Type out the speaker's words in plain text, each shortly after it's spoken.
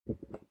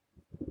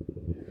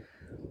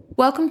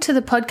Welcome to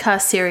the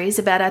podcast series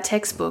about our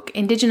textbook,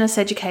 Indigenous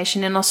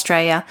Education in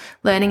Australia,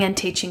 Learning and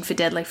Teaching for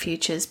Deadly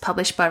Futures,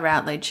 published by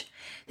Routledge.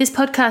 This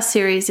podcast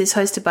series is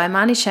hosted by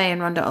Marnie Shea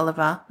and Rhonda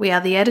Oliver. We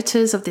are the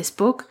editors of this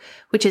book,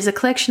 which is a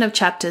collection of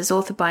chapters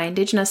authored by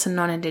Indigenous and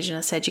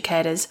non-Indigenous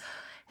educators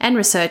and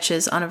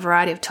researchers on a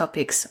variety of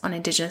topics on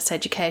Indigenous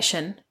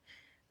education.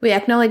 We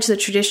acknowledge the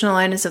traditional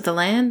owners of the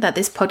land that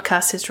this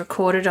podcast is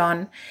recorded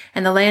on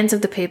and the lands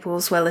of the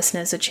peoples where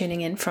listeners are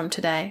tuning in from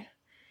today.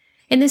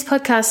 In this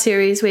podcast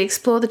series, we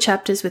explore the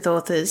chapters with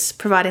authors,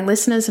 providing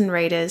listeners and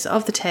readers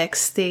of the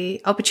text the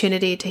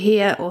opportunity to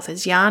hear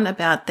authors yarn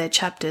about their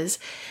chapters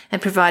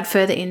and provide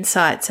further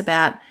insights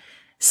about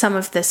some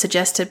of the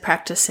suggested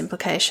practice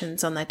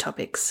implications on their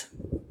topics.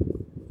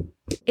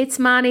 It's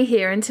Marnie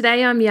here, and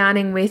today I'm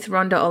yarning with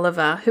Rhonda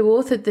Oliver, who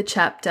authored the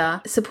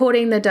chapter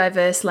Supporting the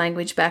Diverse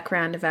Language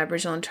Background of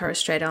Aboriginal and Torres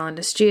Strait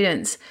Islander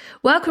Students.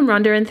 Welcome,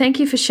 Rhonda, and thank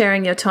you for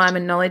sharing your time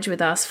and knowledge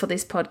with us for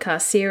this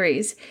podcast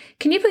series.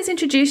 Can you please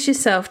introduce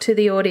yourself to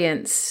the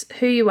audience,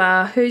 who you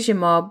are, who's your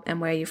mob, and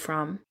where you're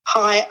from?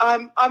 Hi,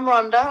 I'm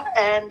Rhonda,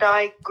 and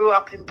I grew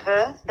up in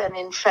Perth, and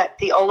in fact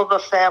the Oliver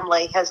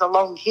family has a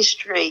long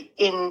history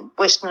in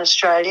Western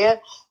Australia.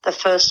 The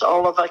first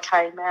Oliver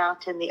came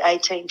out in the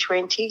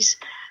 1820s,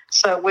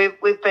 so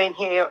we've been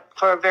here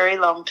for a very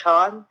long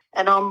time.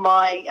 And on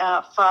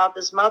my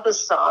father's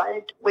mother's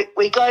side,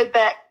 we go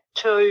back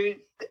to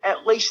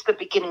at least the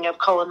beginning of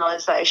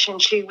colonisation.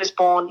 She was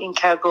born in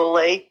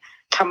Kalgoorlie,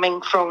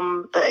 coming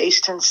from the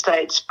eastern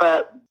states,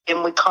 but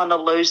then we kind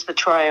of lose the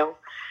trail.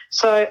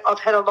 So I've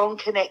had a long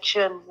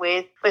connection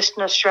with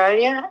Western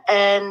Australia,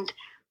 and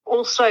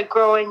also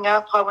growing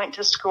up I went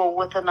to school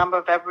with a number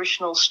of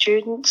Aboriginal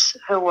students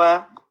who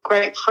were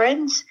great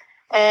friends.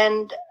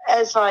 And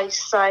as I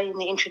say in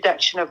the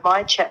introduction of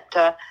my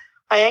chapter,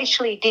 I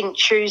actually didn't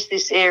choose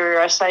this area.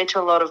 I say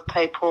to a lot of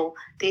people,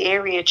 the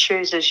area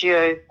chooses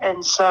you.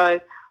 And so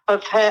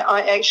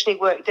I actually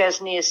worked as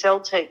an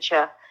ESL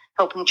teacher,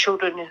 helping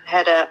children who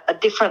had a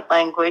different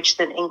language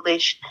than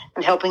English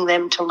and helping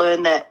them to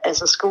learn that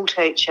as a school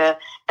teacher.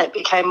 It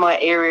became my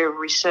area of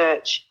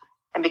research.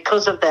 And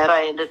because of that,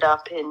 I ended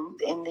up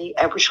in the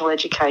Aboriginal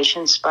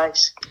education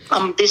space.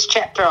 This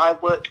chapter I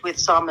worked with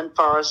Simon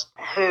Forrest,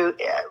 who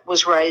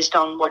was raised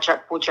on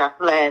Whadjuk Whadjuk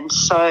land.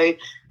 So,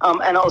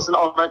 and it was an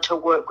honour to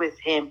work with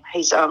him.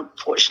 He's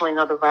unfortunately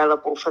not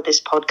available for this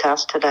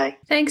podcast today.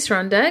 Thanks,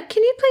 Rhonda.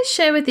 Can you please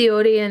share with the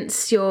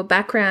audience your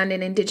background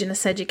in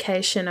Indigenous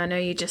education? I know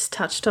you just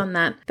touched on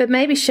that, but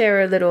maybe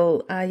share a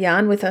little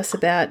yarn with us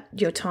about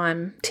your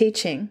time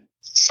teaching.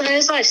 So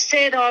as I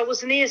said, I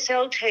was an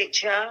ESL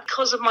teacher.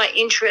 Because of my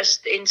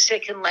interest in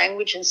second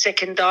language and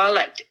second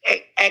dialect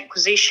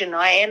acquisition,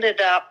 I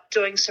ended up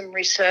doing some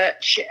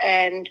research,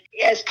 and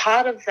as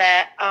part of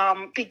that,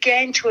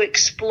 began to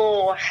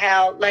explore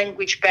how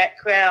language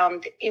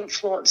background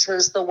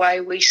influences the way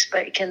we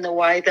speak and the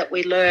way that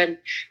we learn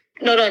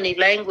not only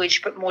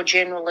language but more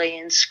generally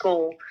in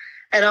school.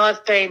 And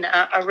I've been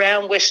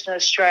around Western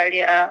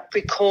Australia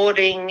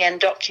recording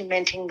and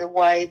documenting the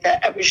way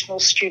that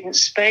Aboriginal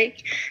students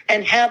speak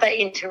and how they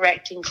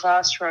interact in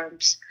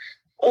classrooms.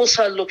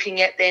 Also looking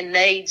at their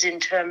needs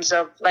in terms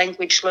of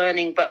language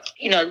learning, but,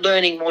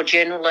 learning more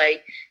generally,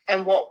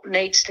 and what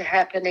needs to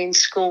happen in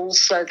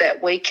schools so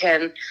that we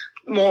can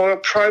more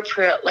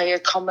appropriately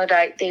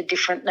accommodate their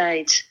different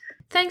needs.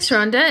 Thanks,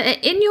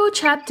 Rhonda. In your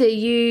chapter,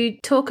 you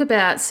talk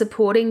about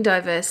supporting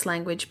diverse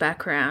language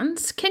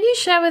backgrounds. Can you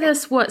share with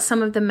us what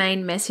some of the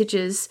main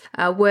messages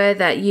were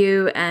that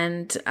you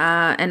and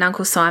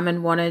Uncle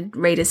Simon wanted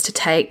readers to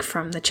take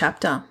from the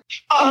chapter?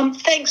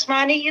 Thanks,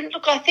 Marnie.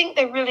 Look, I think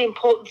the really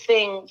important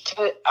thing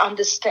to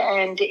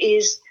understand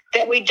is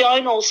that we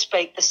don't all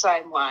speak the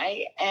same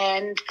way.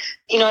 And,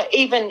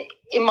 even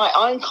in my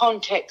own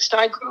context,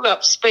 I grew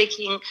up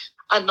speaking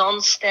a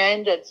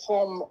non-standard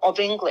form of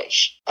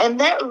English. And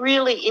that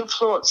really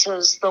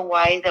influences the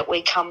way that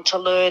we come to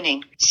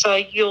learning. So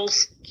you'll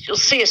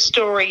see a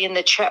story in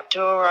the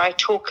chapter where I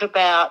talk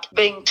about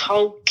being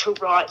told to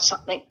write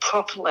something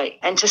properly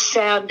and to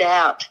sound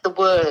out the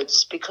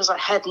words because I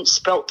hadn't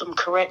spelt them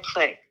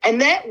correctly.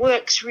 And that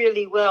works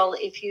really well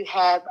if you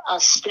have a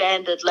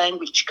standard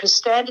language, because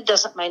standard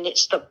doesn't mean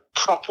it's the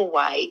proper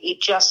way.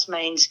 It just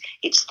means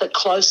it's the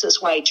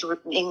closest way to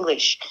written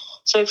English.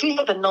 So if you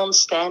have a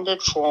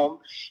non-standard form,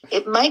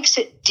 it makes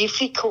it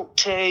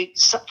difficult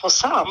for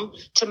some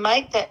to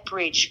make that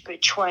bridge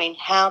between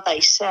how they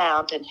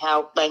sound and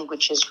how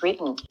language is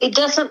written. It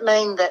doesn't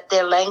mean that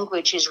their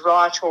language is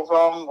right or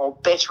wrong or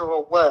better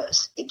or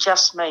worse. It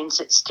just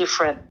means it's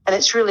different. And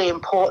it's really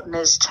important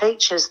as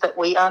teachers that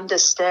we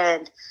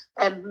understand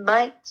and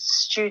make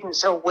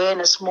students'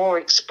 awareness more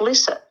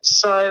explicit.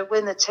 So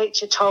when the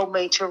teacher told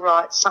me to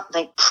write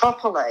something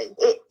properly,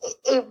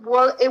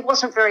 it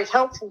wasn't very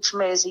helpful to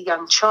me as a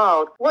young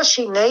child. What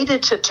she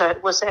needed to do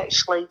was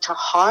actually to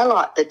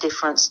highlight the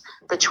difference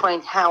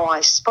between how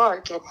I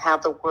spoke and how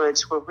the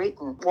words were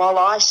written. While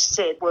I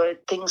said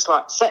things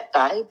like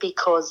Saturday,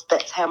 because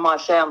that's how my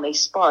family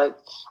spoke,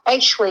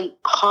 actually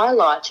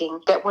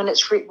highlighting that when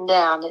it's written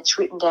down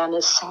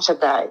as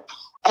Saturday.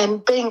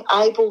 And being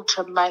able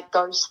to make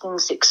those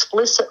things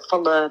explicit for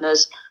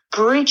learners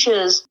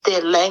bridges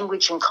their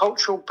language and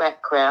cultural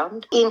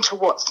background into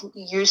what's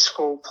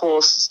useful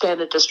for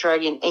standard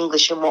Australian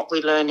English and what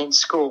we learn in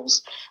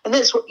schools. And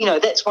that's what,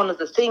 that's one of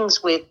the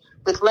things with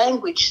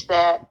language,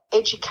 that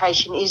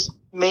education is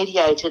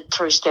mediated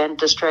through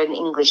standard Australian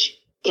English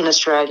in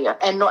Australia,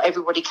 and not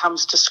everybody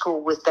comes to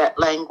school with that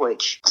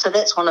language. So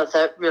that's one of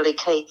the really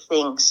key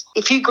things.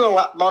 If you grow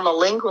up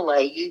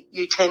monolingually,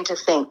 you tend to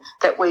think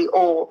that we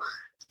all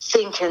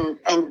think and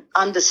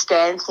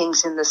understand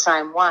things in the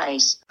same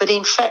ways. But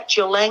in fact,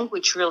 your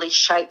language really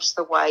shapes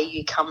the way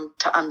you come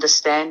to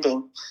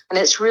understanding. And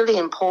it's really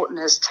important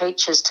as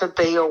teachers to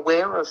be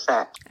aware of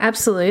that.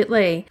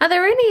 Absolutely. Are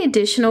there any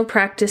additional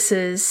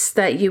practices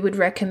that you would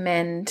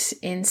recommend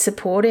in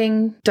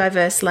supporting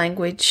diverse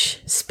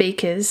language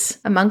speakers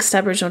amongst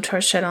Aboriginal and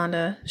Torres Strait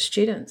Islander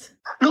students?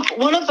 Look,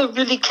 one of the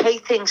really key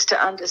things to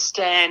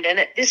understand,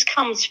 and this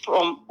comes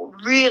from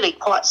really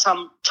quite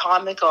some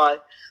time ago,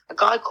 a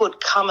guy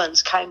called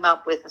Cummins came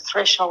up with a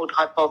threshold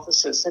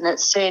hypothesis, and it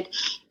said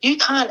you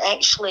can't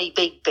actually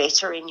be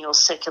better in your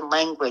second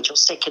language or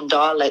second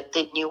dialect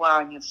than you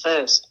are in your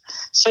first.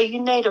 So you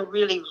need a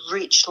really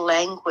rich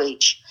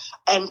language,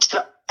 and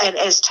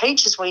as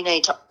teachers, we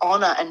need to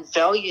honour and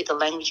value the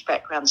language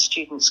background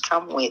students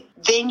come with.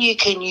 Then you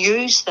can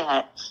use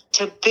that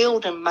to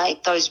build and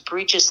make those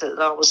bridges that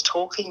I was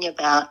talking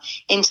about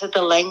into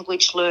the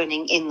language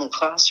learning in the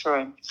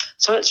classroom.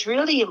 So it's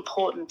really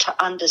important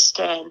to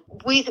understand,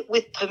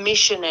 with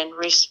permission and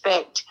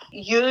respect,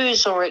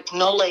 use or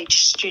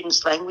acknowledge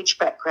students' language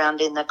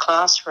background in the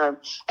classroom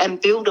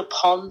and build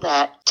upon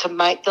that to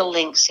make the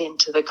links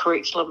into the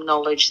curriculum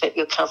knowledge that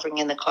you're covering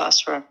in the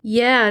classroom.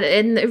 Yeah,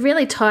 and it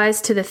really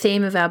ties to the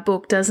theme of our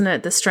book, doesn't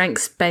it? The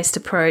strengths-based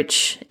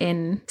approach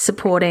in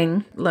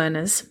supporting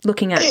learners,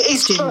 looking at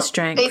student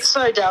strengths. It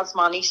so does,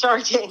 Marnie.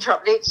 Sorry to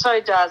interrupt. It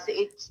so does.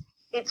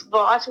 It's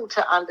vital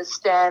to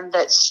understand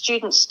that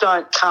students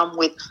don't come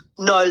with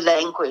no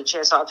language,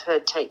 as I've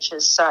heard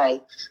teachers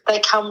say. They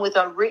come with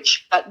a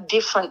rich but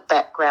different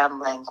background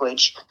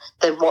language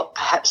than what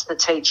perhaps the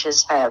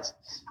teachers have.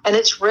 And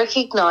it's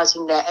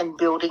recognising that and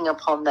building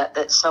upon that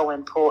that's so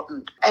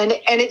important. And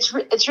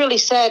it's really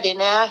sad in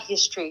our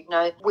history.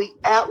 We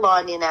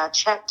outline in our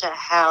chapter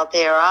how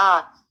there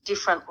are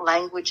different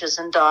languages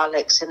and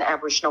dialects in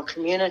Aboriginal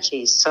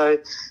communities. So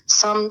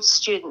some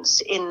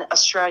students in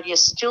Australia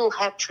still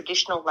have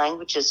traditional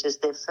languages as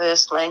their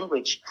first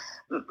language,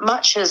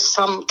 much as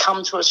some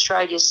come to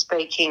Australia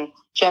speaking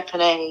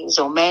Japanese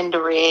or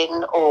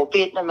Mandarin or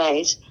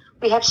Vietnamese.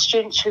 We have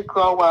students who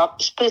grow up,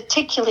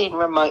 particularly in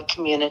remote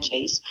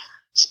communities,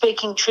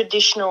 speaking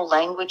traditional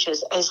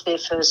languages as their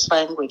first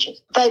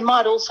languages. They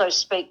might also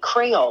speak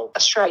Creole.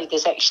 Australia,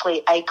 there's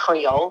actually a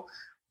Creole,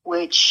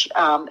 which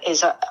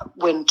is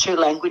when two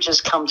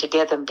languages come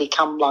together and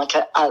become like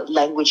a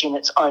language in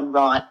its own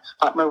right,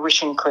 like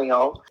Mauritian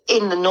Creole.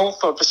 In the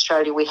north of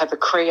Australia, we have a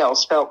Creole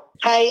spelled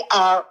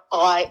Kriol.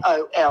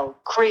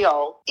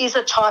 Creole is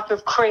a type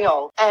of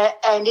Creole,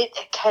 and it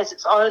has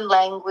its own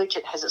language,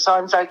 it has its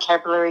own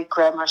vocabulary,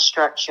 grammar,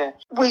 structure.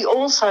 We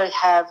also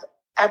have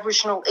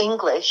Aboriginal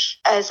English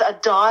as a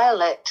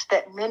dialect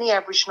that many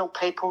Aboriginal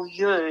people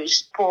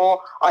use for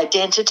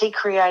identity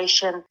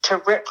creation, to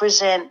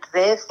represent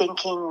their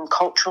thinking and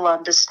cultural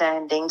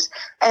understandings.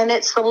 And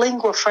it's the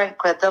lingua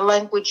franca, the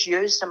language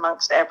used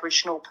amongst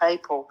Aboriginal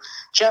people.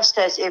 Just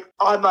as if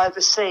I'm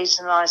overseas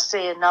and I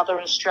see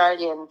another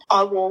Australian,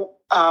 I will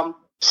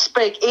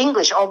speak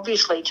English,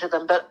 obviously, to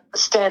them, but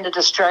standard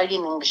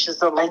Australian English is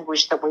the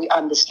language that we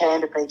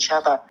understand of each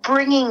other.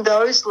 Bringing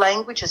those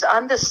languages,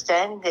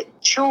 understanding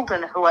that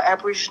children who are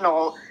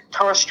Aboriginal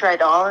Torres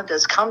Strait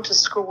Islanders come to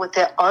school with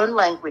their own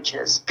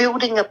languages,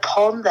 building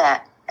upon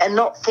that and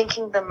not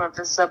thinking them of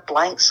as a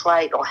blank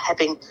slate or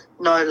having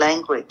no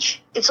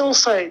language. It's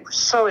also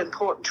so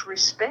important to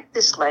respect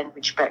this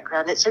language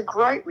background. It's a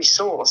great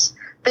resource.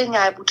 Being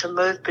able to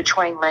move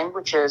between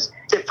languages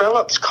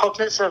develops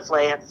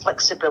cognitively and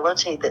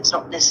flexibility that's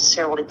not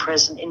necessarily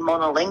present in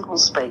monolingual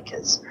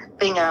speakers.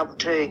 Being able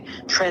to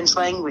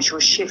translanguage or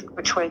shift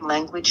between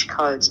language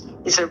codes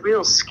is a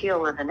real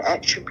skill and an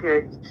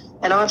attribute.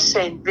 And I've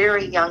seen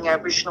very young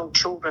Aboriginal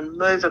children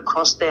move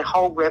across their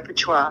whole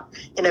repertoire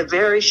in a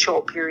very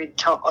short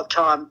period of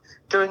time,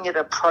 doing it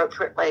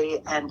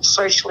appropriately and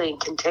socially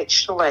and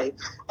contextually,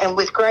 and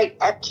with great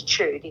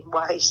aptitude in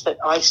ways that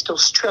I still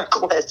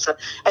struggle as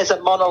a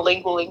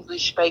monolingual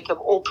English speaker,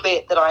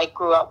 albeit that I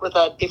grew up with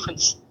a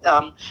different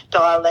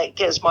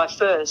dialect as my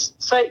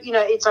first. So,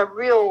 it's a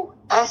real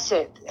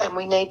asset and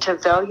we need to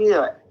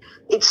value it.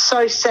 It's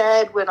so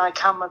sad when I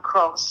come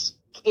across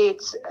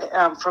kids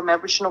from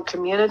Aboriginal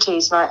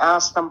communities and I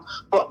ask them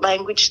what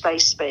language they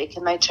speak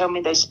and they tell me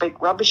they speak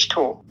rubbish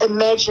talk.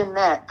 Imagine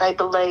that. They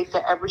believe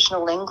that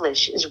Aboriginal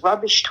English is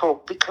rubbish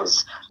talk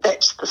because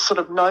that's the sort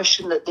of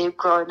notion that they've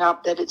grown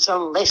up, that it's a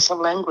lesser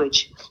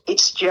language.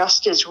 It's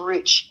just as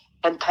rich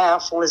and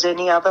powerful as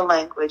any other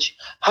language.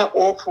 How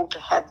awful to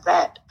have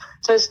that.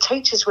 So as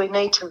teachers, we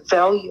need to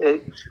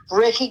value,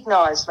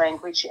 recognise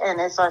language,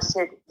 and as I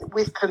said,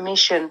 with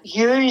permission,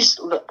 use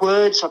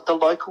words of the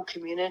local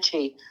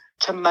community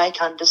to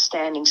make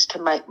understandings,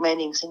 to make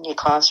meanings in your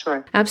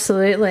classroom.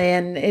 Absolutely,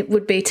 and it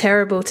would be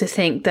terrible to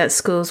think that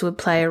schools would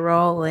play a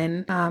role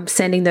in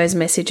sending those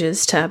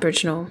messages to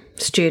Aboriginal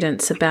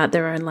students about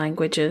their own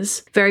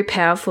languages. Very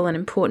powerful and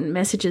important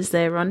messages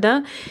there,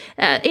 Rhonda.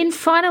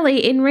 Finally,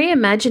 in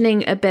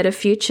reimagining a better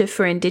future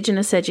for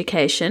Indigenous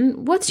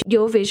education, what's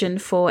your vision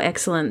for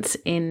excellence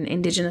in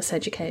Indigenous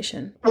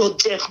education? Well,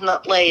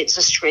 definitely it's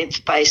a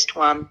strength-based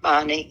one,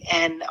 Marnie,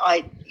 and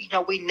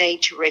we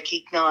need to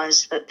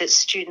recognise that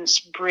students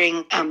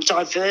bring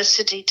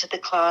diversity to the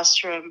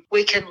classroom.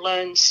 We can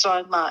learn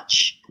so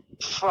much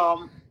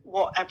from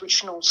what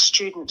Aboriginal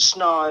students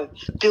know,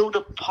 build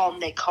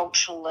upon their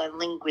cultural and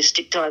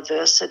linguistic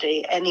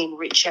diversity and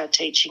enrich our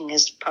teaching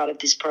as part of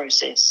this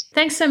process.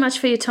 Thanks so much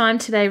for your time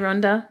today,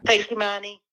 Rhonda. Thank you, Marnie.